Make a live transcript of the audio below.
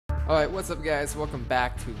Alright, what's up guys? Welcome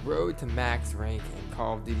back to Road to Max Rank in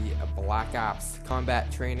Call of Duty Black Ops Combat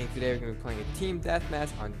Training. Today we're going to be playing a team deathmatch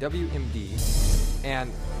on WMD.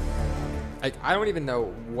 And I don't even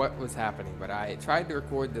know what was happening, but I tried to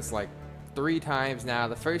record this like 3 times now.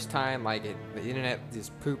 The first time, the internet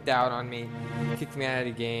just pooped out on me, kicked me out of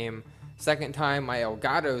the game. Second time, my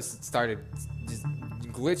Elgatos started just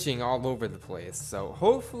glitching all over the place. So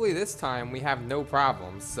hopefully this time we have no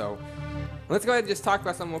problems. So let's go ahead and just talk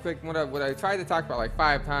about something real quick. What I tried to talk about like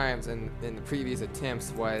 5 times in the previous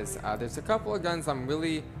attempts was there's a couple of guns I'm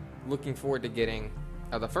really looking forward to getting.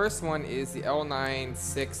 The first one is the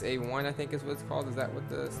L96A1, I think is what it's called. Is that what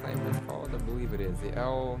the sniper is called? I believe it is. The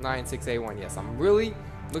L96A1, yes. I'm really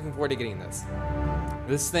looking forward to getting this.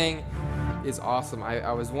 This thing is awesome.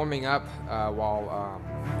 I was warming up while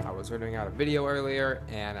I was rendering out a video earlier,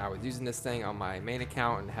 and I was using this thing on my main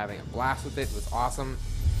account and having a blast with it. It was awesome.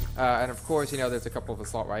 And of course, you know, there's a couple of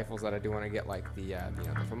assault rifles that I do want to get, like the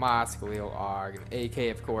the FAMAS, Galil, ARG, and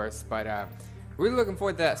AK, of course. But really looking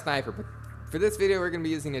forward to that sniper. But for this video, we're going to be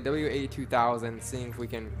using the WA2000, seeing if we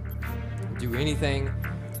can do anything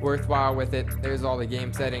worthwhile with it. There's all the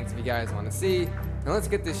game settings if you guys want to see. And let's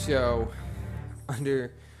get this show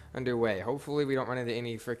underway. Hopefully, we don't run into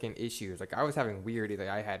any freaking issues. Like I was having weird.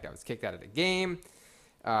 I was kicked out of the game.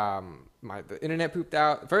 The internet pooped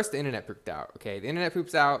out. First the internet pooped out. Okay, the internet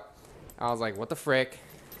poops out. I was like, what the frick?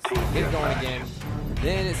 Get it going again.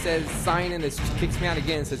 Then it says sign in. This kicks me out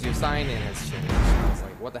again. It says your sign in has changed. I was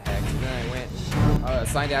like, what the heck? So then I went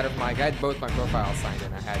signed out of I had both my profiles signed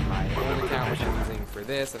in. I had my old account, which I'm using for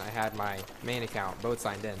this, and I had my main account, both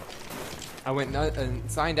signed in. I went and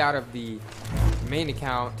signed out of the main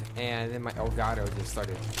account, and then my Elgato just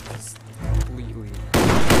started completely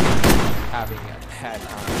having a bad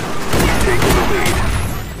time.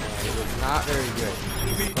 And it was not very good.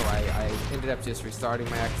 So I ended up just restarting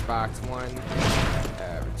my Xbox One,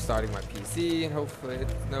 restarting my PC, and hopefully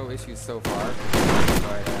no issues so far.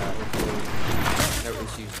 But hopefully no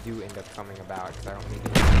issues do end up coming about, because I don't need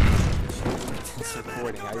any issues with this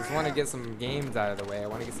recording. I just want to get some games out of the way. I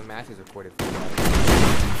want to get some matches recorded for you guys.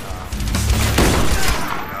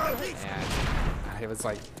 And I was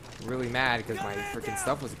like really mad because my freaking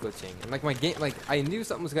stuff was glitching, and like my game, like I knew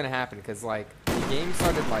something was gonna happen because like the game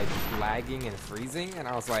started like lagging and freezing, and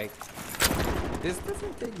I was like, this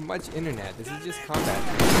doesn't take much internet. This is just combat.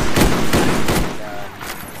 And,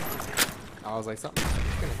 I was like, something's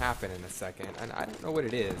gonna happen in a second, and I don't know what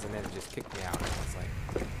it is, and then it just kicked me out. And I was like,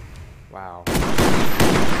 wow.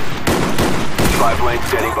 5 lanes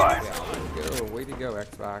standing by. Yeah, way to go,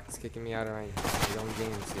 Xbox, kicking me out of my own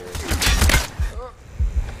games here.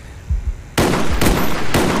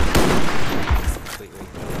 Completely.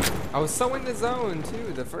 I was so in the zone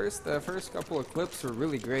too. The first couple of clips were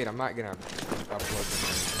really great. I'm not gonna upload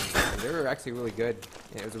them. They were actually really good.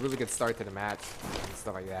 It was a really good start to the match and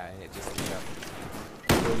stuff like that, and it just ended up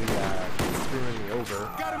really screwing me over.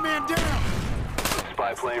 Got a man down.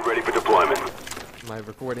 Spy plane ready for deployment. My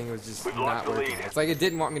recording was just not working. It's like it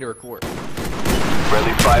didn't want me to record.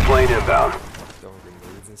 Friendly spy plane inbound. Throwing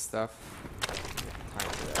grenades and stuff. Time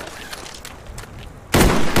for that.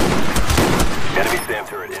 Enemy SAM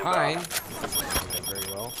turret inbound. Fine. Very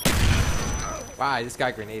well. Wow, I just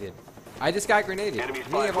got grenaded. I just got grenaded. Enemy Me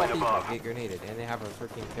spy of all plane people above. get grenaded, and they have a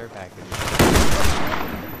freaking care package.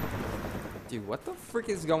 Dude, what the frick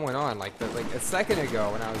is going on? Like a second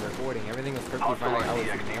ago when I was recording, everything was perfectly fine. Like I was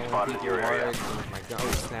nailing people hard. And my gun,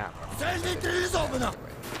 oh snap!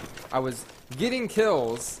 I was getting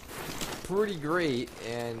kills pretty great,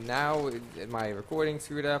 and now my recording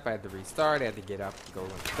screwed up. I had to restart. I had to get up, go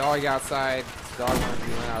with the dog outside. The dog wanted to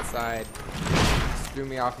be outside. Threw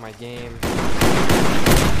me off my game.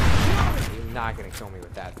 You're not gonna kill me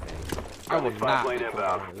with that thing. I will not be killing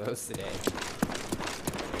one of those today.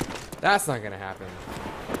 That's not gonna happen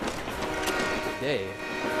today.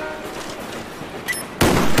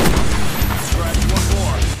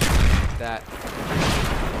 That.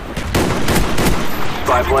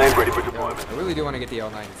 Spy plane ready for deployment. I really do want to get the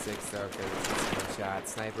L96 though, because it's a one-shot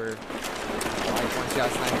sniper. I like one-shot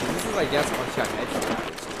sniper. This is, I guess, one-shot headshot.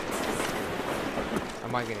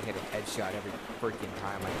 I'm not gonna hit a headshot every freaking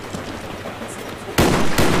time I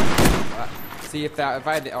do. See if I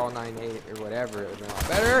had the L98 or whatever, it would have been a lot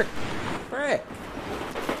better. Frick!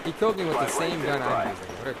 He killed me with the same gun I'm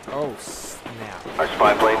using. Oh snap! Our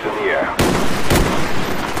spy plane's in the air.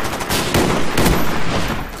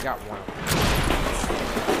 I got one.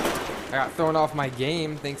 I got thrown off my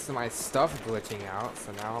game thanks to my stuff glitching out,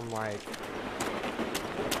 so now I'm like,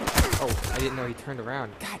 oh, I didn't know he turned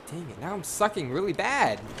around. God dang it, now I'm sucking really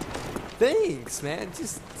bad. Thanks, man.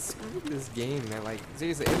 Just screw this game, man. Like,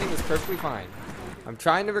 seriously, everything was perfectly fine. I'm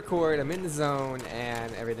trying to record, I'm in the zone,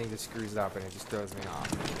 and everything just screws up and it just throws me off.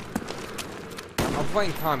 I'm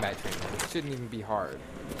playing combat training. It shouldn't even be hard.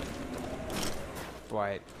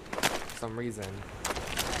 But, for some reason,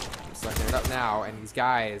 I'm sucking it up now, and these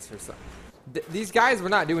guys, these guys were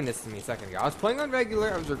not doing this to me a second ago. I was playing on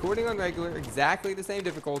regular, I was recording on regular, exactly the same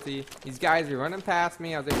difficulty. These guys were running past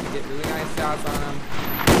me, I was able to get really nice shots on them.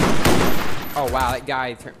 Oh wow, that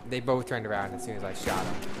guy, they both turned around as soon as I shot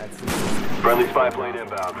him. That's Friendly spy plane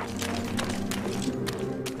inbound.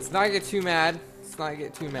 Let's not get too mad. Let's not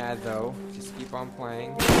get too mad though. Just keep on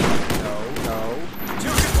playing. No.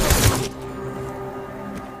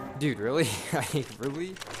 Dude, really? Like,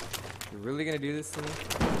 really? You're really gonna do this to me?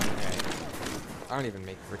 Alright. I don't even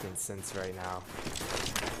make freaking sense right now.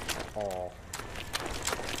 At all.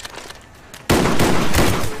 Dude,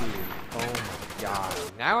 oh my god.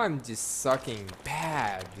 Now I'm just sucking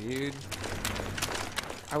bad, dude.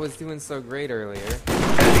 I was doing so great earlier.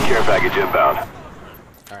 Enemy care package inbound.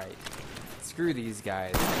 Alright. Screw these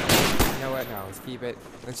guys. You know what? No, let's keep it.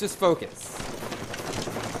 Let's just focus.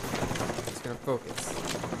 Just gonna focus.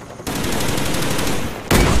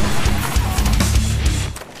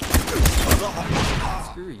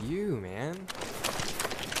 Screw you, man.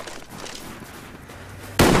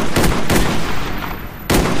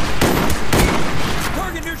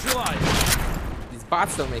 Target neutralized. These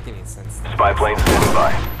bots don't make any sense. Spy plane standing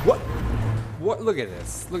by. What? What? Look at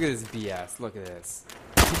this. Look at this BS. Look at this.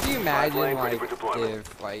 Could you imagine, like,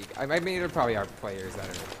 if, like, I mean, there probably are players that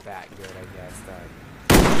are that good, I guess, that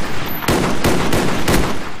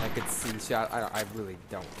I could see shot. I really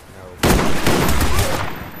don't know.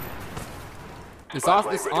 This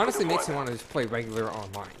honestly makes me want to just play regular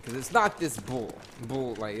online, because it's not this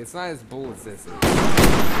like, it's not as bull as this is. You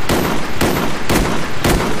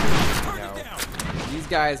know, these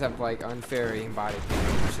guys have, like, unfair aimbot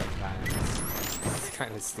advantage sometimes. It's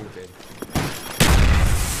kind of stupid.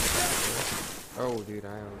 Oh, dude,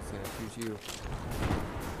 I was gonna shoot you.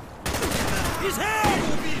 His head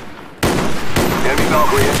will be. Enemy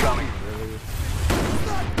Valkyrie incoming. Really?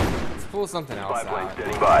 Let's pull something else Spy plane out.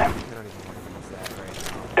 standing by. I don't even want to use that right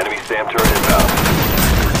now. Enemy SAM turret inbound.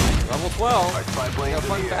 Level 12. Our spy You plane know, in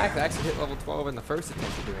fun the fact, I air. actually hit level 12 in the first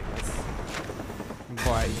attempt of doing this.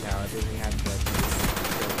 But, you know, it didn't have to go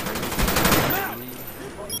crazy.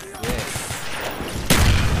 This.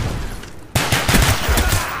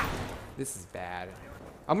 This is bad.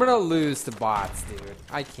 I'm gonna lose to bots, dude.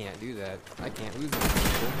 I can't do that. I can't lose to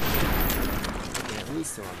people. I can't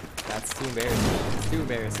lose to them. That's too embarrassing. It's too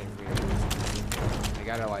embarrassing for me to lose. I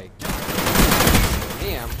gotta, like,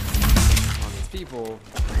 damn on these people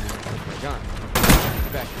with my gun.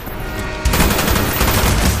 Get back here.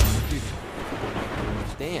 Dude.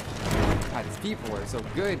 Damn. God, these people are so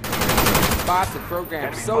good. These bots are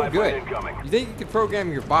programmed so good. You think you could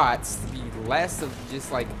program your bots to be less of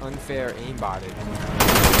just, like, unfair aimbotted?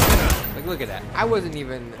 Like, look at that. I wasn't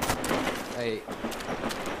even, like,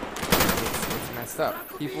 it's messed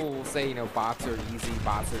up. People will say, you know, bots are easy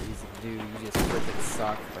to do, you just freaking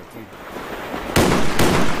suck. Like, dude,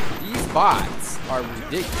 these bots are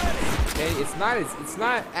ridiculous. Okay, it's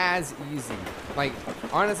not as easy. Like,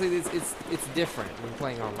 honestly, it's different when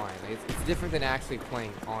playing online. Like, it's different than actually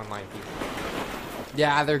playing online people.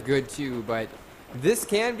 Yeah, they're good too, but this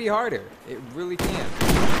can be harder. It really can,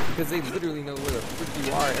 because they literally know where the frick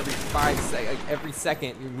you are every 5 seconds. Like, every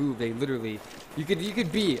second you move, they literally. You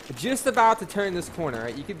could be just about to turn this corner,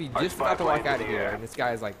 right? You could be just about to walk out of here, and this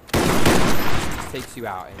guy's like just takes you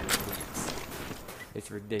out and leaves.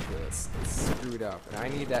 It's ridiculous. It's screwed up, and I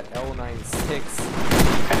need that L96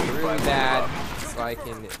 really bad so I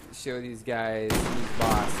can show these guys who's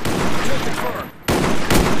boss.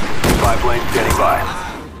 Spy plane standing by.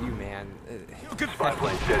 You, man. Spy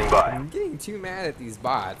plane standing by. I'm getting too mad at these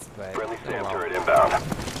bots, but Friendly oh SAM well. turret inbound.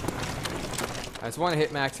 I just want to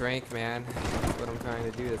hit max rank, man. That's what I'm trying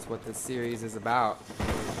to do. That's what this series is about.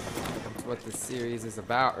 That's what this series is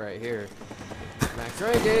about right here. Max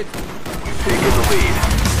rank it. We've taken the lead.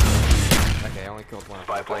 Okay, I only killed one.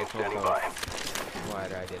 Spy plane standing by.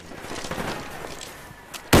 What I didn't.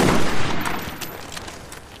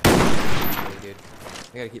 Really, dude.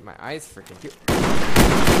 I gotta keep my eyes freaking peeled.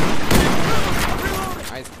 My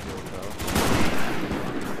eyes peeled though.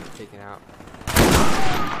 Taken out.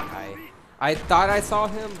 I thought I saw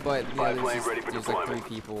him, but you know, there's like 3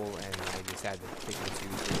 people, and I just had to pick and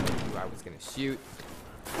choose who I was gonna shoot.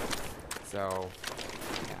 So,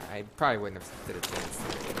 yeah, I probably wouldn't have stood a chance to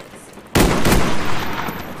do this.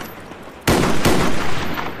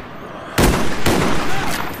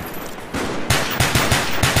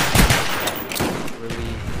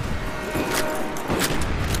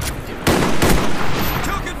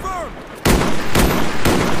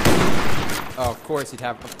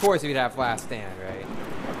 course you'd have last stand, right?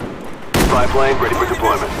 Spy plane ready for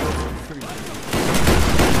deployment.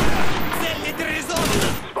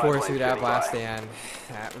 Of course he'd have last stand.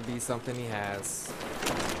 That would be something he has.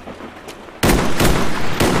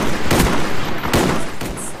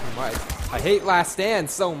 So much. I hate last stand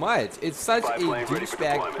so much. It's such a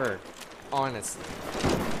douchebag perk, honestly.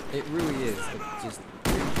 It really is. It's just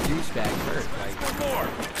douchebag perk. Like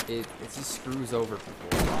it just screws over people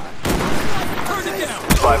a lot.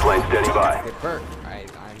 Spy plane standing by. Good perk.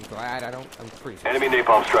 I'm glad I don't. I'm pretty sure. Enemy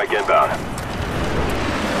napalm strike inbound.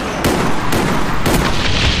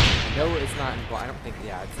 No, it's not in blind. I don't think.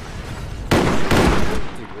 Yeah, it's not.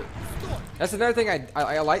 Dude, that's another thing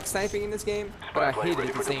I like sniping in this game, but I hate it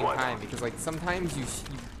at the same time because like sometimes you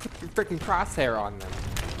put your freaking crosshair on them,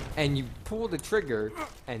 and you pull the trigger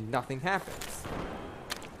and nothing happens.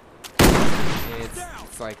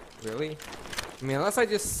 It's like really. I mean, unless I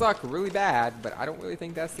just suck really bad, but I don't really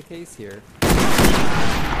think that's the case here.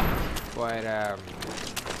 But I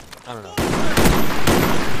don't know.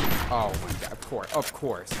 Oh my god! Of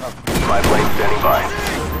course. Spy plane standing by.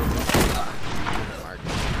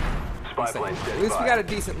 Spy plane standing by. At least we got a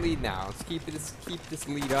decent lead now. Let's keep this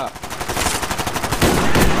lead up.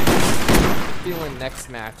 Feeling next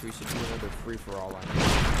match we should do another free-for-all on it.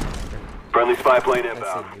 Friendly spy plane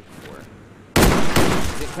inbound.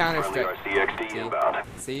 Counter-strike.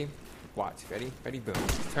 See? Watch. Ready, boom.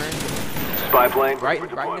 Turn. Spy plane right in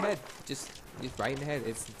the head. Just right in the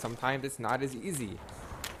head. Sometimes it's not as easy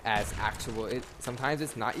as actual. Sometimes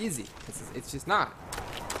it's not easy. It's just not.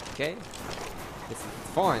 Okay? It's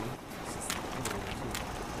fun.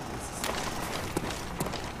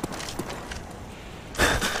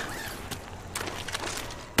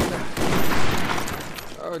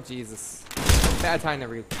 Oh Jesus! Bad time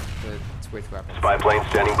to switch weapons. Spy plane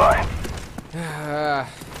standing by.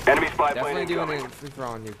 Enemy spy plane definitely doing incoming. a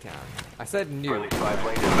free-for-all in Nuketown. I said new. Friendly spy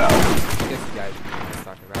plane inbound. I guess you guys know what I was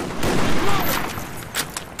talking about.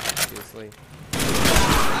 Seriously.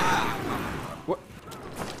 What?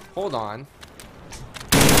 Hold on.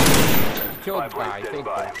 Killed the guy. Killed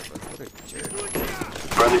both of us. What a jerk.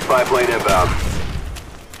 Friendly spy plane inbound.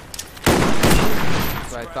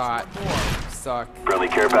 So I thought. Suck. Friendly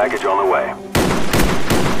care package on the way.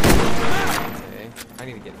 Okay. I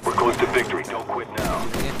need to get. We're close to victory. Don't quit now.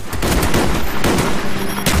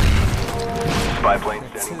 Spy plane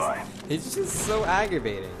standing by. It's just so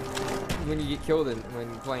aggravating when you get killed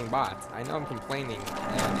when playing bots. I know I'm complaining,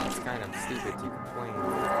 and it's kind of stupid to complain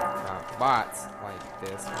about bots like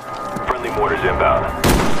this. Friendly mortars inbound.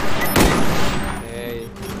 Hey.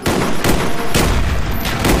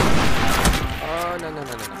 Oh no.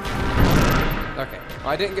 Okay. Well,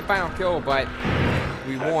 I didn't get final kill, but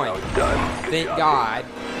we won. Done. Thank God.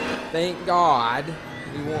 Thank God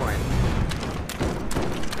we won.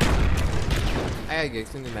 I gotta get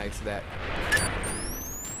some new mags for that.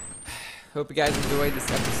 Hope you guys enjoyed this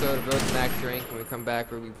episode of Road to Max Rank. When we come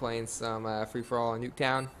back, we'll be playing some free-for-all in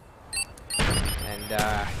Nuketown. And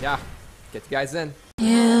yeah, get you guys in.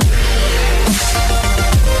 Yeah.